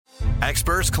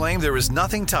Experts claim there is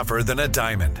nothing tougher than a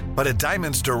diamond. But at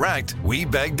Diamonds Direct, we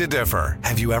beg to differ.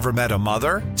 Have you ever met a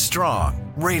mother?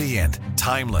 Strong, radiant,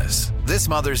 timeless. This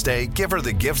Mother's Day, give her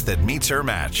the gift that meets her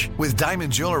match. With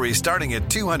diamond jewelry starting at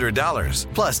 $200.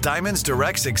 Plus Diamonds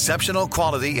Direct's exceptional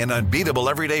quality and unbeatable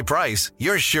everyday price,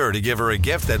 you're sure to give her a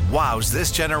gift that wows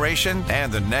this generation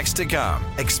and the next to come.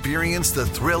 Experience the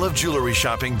thrill of jewelry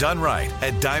shopping done right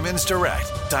at Diamonds Direct.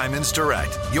 Diamonds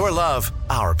Direct. Your love,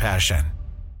 our passion.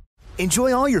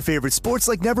 Enjoy all your favorite sports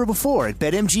like never before at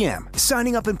BetMGM.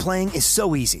 Signing up and playing is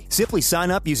so easy. Simply sign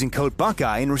up using code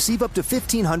Buckeye and receive up to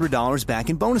 $1,500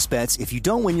 back in bonus bets if you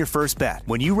don't win your first bet.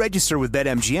 When you register with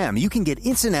BetMGM, you can get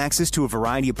instant access to a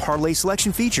variety of parlay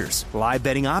selection features, live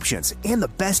betting options, and the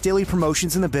best daily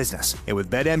promotions in the business. And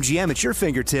with BetMGM at your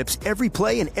fingertips, every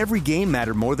play and every game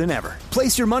matter more than ever.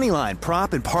 Place your moneyline,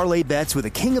 prop, and parlay bets with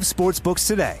the king of sportsbooks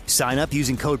today. Sign up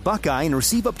using code Buckeye and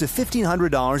receive up to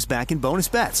 $1,500 back in bonus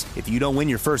bets if you don't win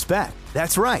your first bet.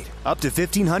 That's right, up to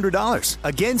 $1,500.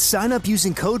 Again, sign up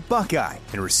using code Buckeye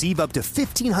and receive up to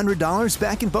 $1,500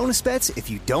 back in bonus bets if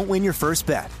you don't win your first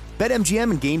bet.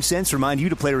 BetMGM and GameSense remind you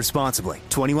to play responsibly.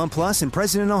 21 plus and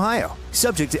present in Ohio.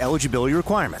 Subject to eligibility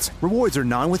requirements. Rewards are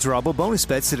non-withdrawable bonus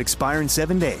bets that expire in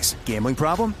 7 days. Gambling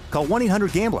problem? Call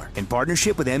 1-800-GAMBLER in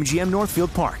partnership with MGM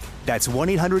Northfield Park. That's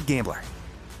 1-800-GAMBLER.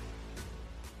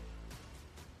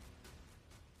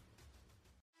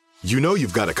 You know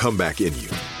you've got a comeback in you.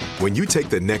 When you take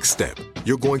the next step,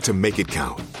 you're going to make it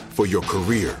count. For your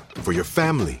career, for your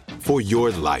family, for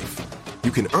your life. You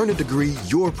can earn a degree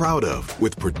you're proud of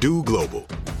with Purdue Global.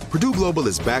 Purdue Global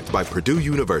is backed by Purdue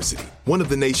University, one of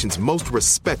the nation's most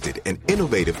respected and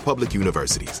innovative public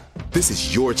universities. This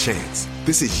is your chance.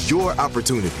 This is your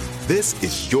opportunity. This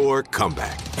is your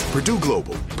comeback. Purdue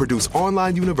Global, Purdue's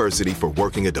online university for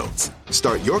working adults.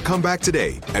 Start your comeback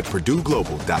today at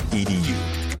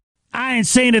purdueglobal.edu. I ain't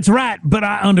saying it's right, but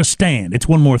I understand. It's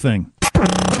one more thing.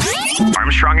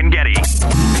 Armstrong and Getty.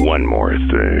 One more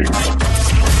thing.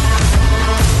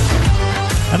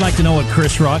 I'd like to know what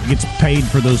Chris Rock gets paid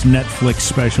for those Netflix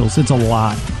specials. It's a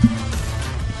lot.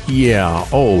 Yeah.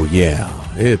 Oh, yeah.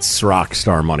 It's rock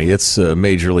star money. It's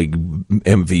Major League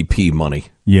MVP money.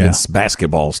 Yeah. It's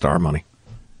basketball star money.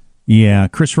 Yeah,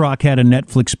 Chris Rock had a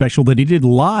Netflix special that he did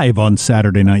live on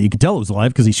Saturday night. You could tell it was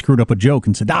live because he screwed up a joke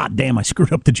and said, damn, I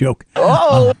screwed up the joke.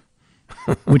 Oh!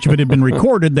 Which, if it had been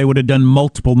recorded, they would have done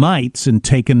multiple nights and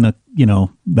taken the,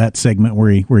 that segment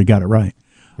where he got it right.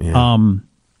 Yeah.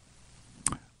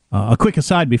 A quick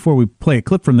aside before we play a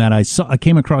clip from that, I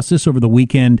came across this over the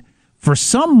weekend. For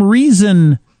some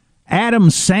reason, Adam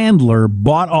Sandler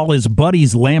bought all his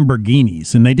buddies'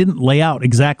 Lamborghinis, and they didn't lay out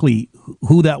exactly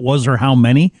who that was or how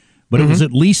many, but it was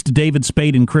at least David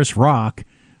Spade and Chris Rock,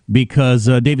 because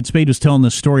David Spade was telling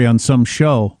this story on some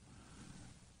show.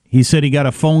 He said he got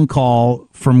a phone call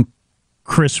from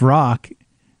Chris Rock,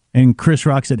 and Chris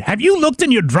Rock said, "Have you looked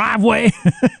in your driveway?"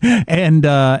 and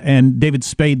David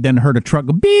Spade then heard a truck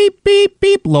go beep, beep,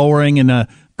 beep, lowering, and a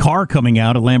car coming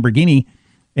out, a Lamborghini.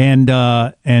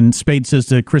 And Spade says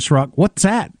to Chris Rock, "What's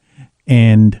that?"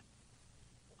 And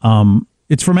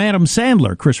it's from Adam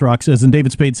Sandler, Chris Rock says, and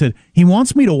David Spade said, "He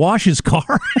wants me to wash his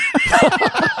car."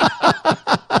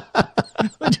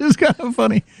 Which is kind of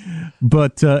funny.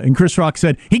 But and Chris Rock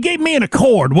said, "He gave me an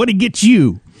Accord. What'd he get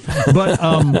you?" But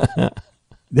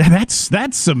that's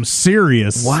some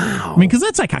serious. Wow. I mean, because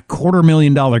that's like a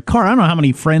 $250,000 car. I don't know how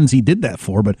many friends he did that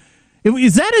for, but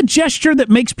is that a gesture that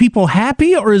makes people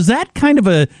happy, or is that kind of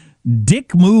a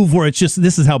dick move where it's just,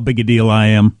 this is how big a deal I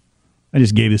am? I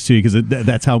just gave this to you because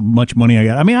that's how much money I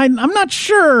got. I mean, I'm not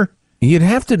sure. You'd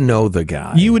have to know the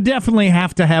guy. You would definitely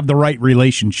have to have the right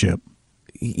relationship.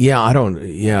 Yeah, I don't.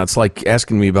 Yeah, it's like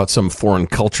asking me about some foreign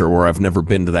culture where I've never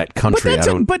been to that country. But I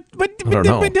don't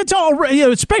know. But that's already,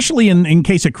 especially in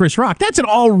case of Chris Rock, that's an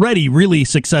already really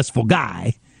successful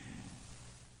guy.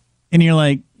 And you're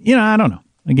like, I don't know.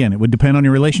 Again, it would depend on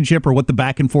your relationship or what the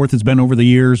back and forth has been over the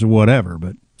years or whatever.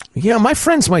 But yeah, my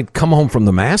friends might come home from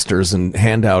the Masters and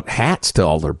hand out hats to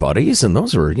all their buddies, and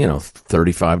those were,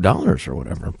 $35 or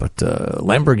whatever. But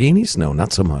Lamborghinis, no,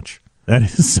 not so much. That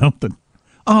is something.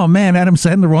 Oh, man, Adam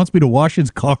Sandler wants me to wash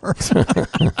his car.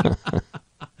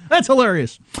 That's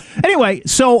hilarious. Anyway,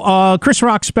 so Chris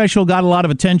Rock's special got a lot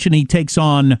of attention. He takes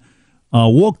on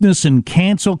wokeness and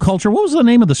cancel culture. What was the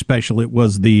name of the special? It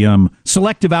was the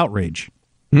Selective Outrage.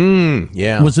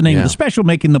 Yeah. Was the name of the special,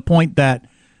 making the point that,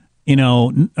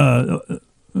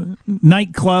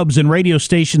 nightclubs and radio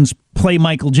stations play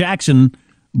Michael Jackson,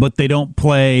 but they don't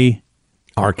play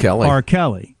R. Kelly. R.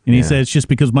 Kelly. And he says it's just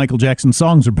because Michael Jackson's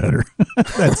songs are better.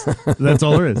 That's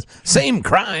all there is. Same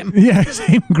crime. Yeah,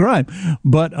 same crime.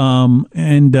 But,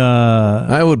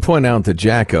 I would point out that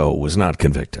Jacko was not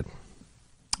convicted.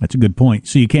 That's a good point.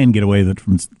 So you can get away with it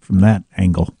from that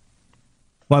angle.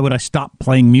 Why would I stop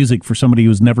playing music for somebody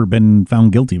who's never been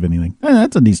found guilty of anything?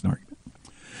 That's a decent argument.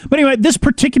 But anyway, this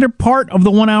particular part of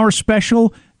the 1 hour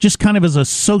special, just kind of as a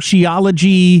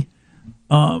sociology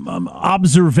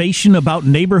observation about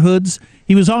neighborhoods,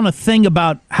 he was on a thing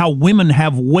about how women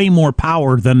have way more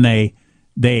power than they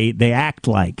act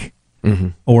like,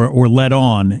 or let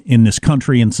on in this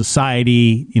country and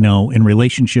society, in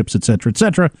relationships, et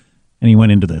cetera, and he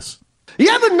went into this. You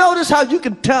ever notice how you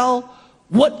can tell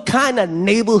what kind of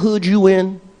neighborhood you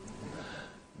in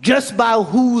just by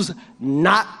who's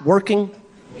not working?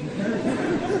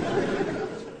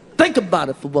 Think about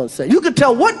it for one second. You can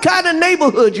tell what kind of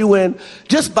neighborhood you in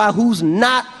just by who's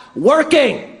not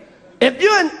working. If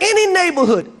you're in any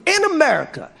neighborhood in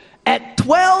America at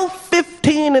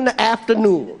 12:15 in the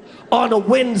afternoon on a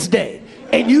Wednesday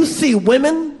and you see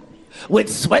women with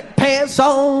sweatpants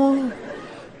on,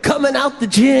 coming out the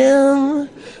gym,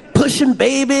 pushing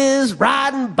babies,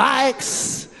 riding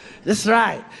bikes, that's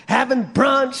right, having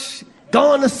brunch,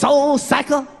 going to Soul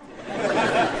Cycle,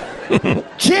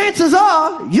 chances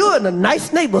are you're in a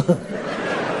nice neighborhood.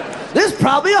 There's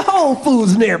probably a Whole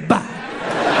Foods nearby.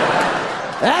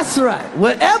 That's right.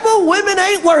 Wherever women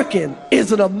ain't working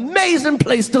is an amazing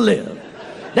place to live.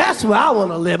 That's where I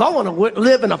want to live. I want to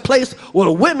live in a place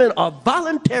where women are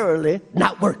voluntarily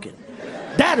not working.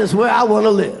 That is where I want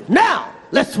to live. Now,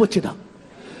 let's switch it up.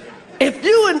 If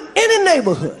you in any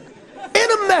neighborhood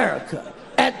in America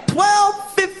at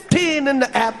 12:15 in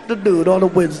the afternoon on a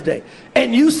Wednesday,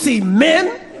 and you see men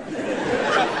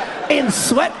in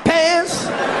sweatpants,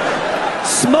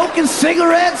 smoking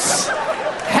cigarettes,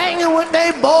 hanging with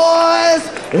their boys,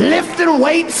 lifting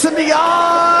weights in the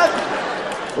yard,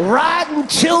 riding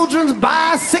children's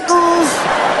bicycles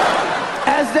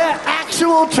as their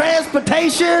actual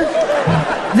transportation,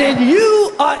 then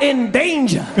you are in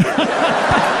danger.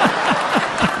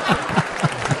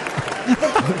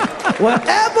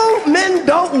 Wherever men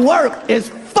don't work is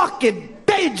fucking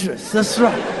dangerous. That's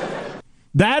right.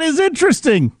 That is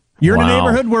interesting. You're in a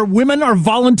neighborhood where women are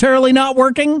voluntarily not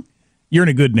working, you're in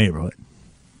a good neighborhood.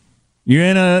 You're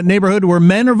in a neighborhood where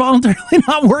men are voluntarily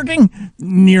not working,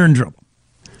 you're in trouble.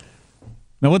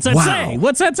 Now, what's that say?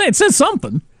 What's that say? It says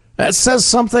something. That says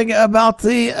something about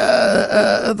the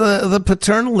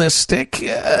paternalistic,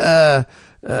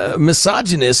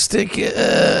 misogynistic,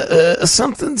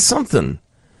 something.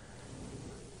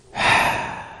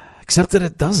 Except that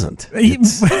it doesn't.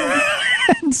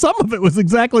 And some of it was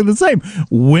exactly the same.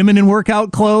 Women in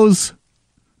workout clothes,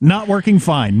 not working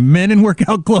fine. Men in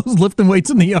workout clothes, lifting weights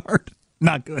in the yard,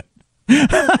 not good.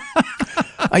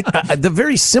 The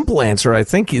very simple answer, I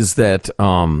think, is that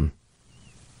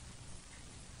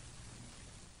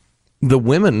the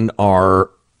women are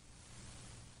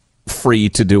free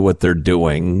to do what they're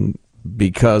doing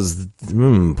because,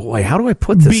 boy, how do I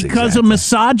put this? Because of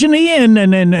misogyny and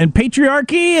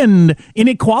patriarchy and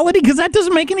inequality? Because that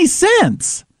doesn't make any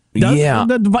sense. You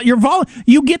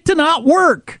get to not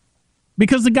work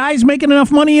because the guy's making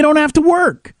enough money you don't have to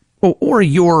work. Or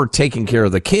you're taking care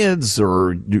of the kids,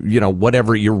 or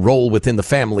whatever your role within the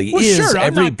family is. Sure,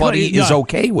 everybody is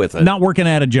okay with it. Not working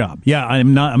at a job. Yeah,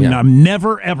 I'm not. I'm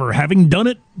never ever, having done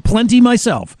it plenty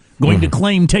myself, going to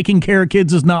claim taking care of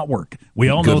kids is not work. We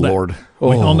all know that. Good Lord.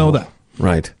 We all know that.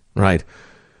 Right.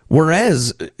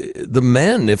 Whereas the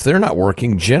men, if they're not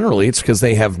working, generally it's because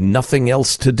they have nothing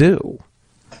else to do.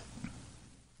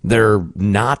 They're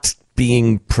not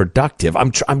being productive.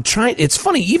 I'm trying. It's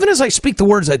funny. Even as I speak the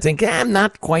words, I think I'm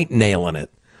not quite nailing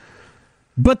it.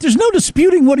 But there's no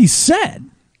disputing what he said.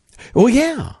 Well,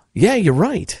 yeah, you're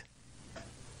right.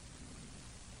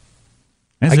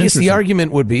 I guess the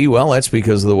argument would be, well, that's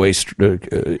because of the way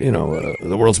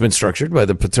the world's been structured by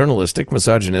the paternalistic,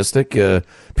 misogynistic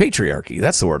patriarchy.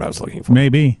 That's the word I was looking for.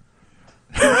 Maybe.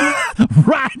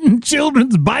 Riding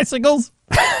children's bicycles.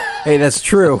 Hey, that's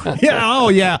true.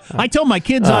 Yeah. I tell my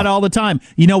kids that all the time.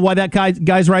 You know why that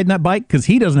guy's riding that bike? Because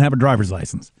he doesn't have a driver's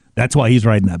license. That's why he's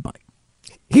riding that bike.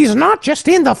 He's not just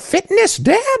in the fitness,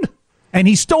 Dad. And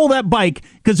he stole that bike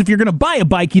because if you're going to buy a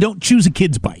bike, you don't choose a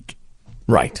kid's bike.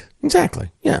 Right. Exactly.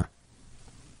 Yeah.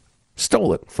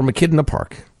 Stole it from a kid in a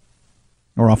park.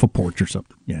 Or off a porch or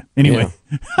something. Yeah. Anyway.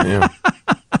 Yeah.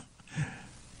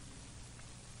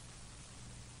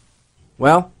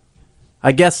 Well,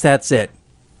 I guess that's it.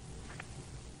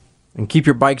 And keep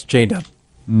your bikes chained up.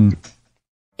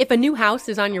 If a new house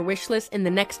is on your wish list in the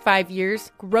next 5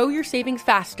 years, grow your savings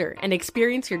faster and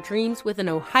experience your dreams with an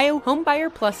Ohio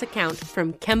Homebuyer Plus account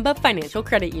from Kemba Financial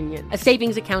Credit Union. A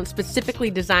savings account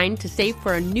specifically designed to save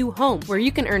for a new home, where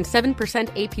you can earn 7%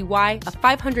 APY,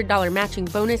 a $500 matching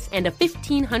bonus, and a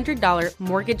 $1,500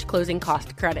 mortgage closing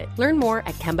cost credit. Learn more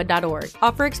at Kemba.org.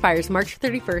 Offer expires March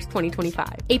 31st,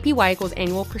 2025. APY equals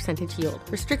annual percentage yield.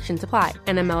 Restrictions apply.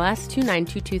 NMLS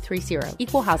 292230.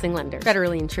 Equal housing lender.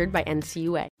 Federally insured by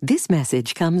NCUA. This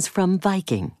message comes from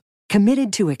Viking,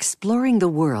 committed to exploring the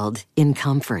world in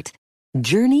comfort.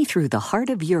 Journey through the heart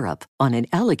of Europe on an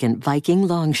elegant Viking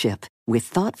longship with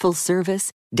thoughtful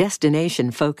service,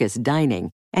 destination-focused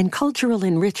dining, and cultural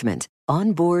enrichment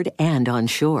on board and on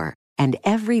shore. And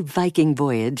every Viking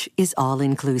voyage is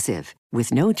all-inclusive,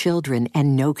 with no children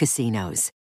and no casinos.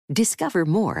 Discover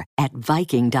more at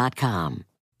Viking.com.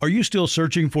 Are you still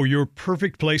searching for your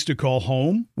perfect place to call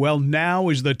home? Well, now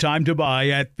is the time to buy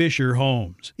at Fisher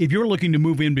Homes. If you're looking to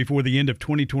move in before the end of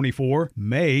 2024,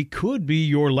 May could be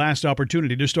your last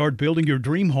opportunity to start building your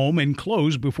dream home and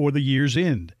close before the year's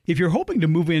end. If you're hoping to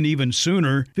move in even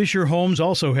sooner, Fisher Homes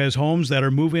also has homes that are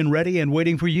move-in ready and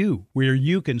waiting for you, where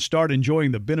you can start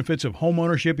enjoying the benefits of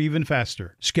homeownership even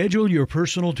faster. Schedule your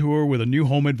personal tour with a new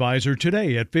home advisor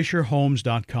today at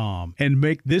FisherHomes.com and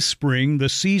make this spring the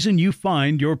season you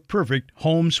find your perfect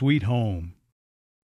home sweet home.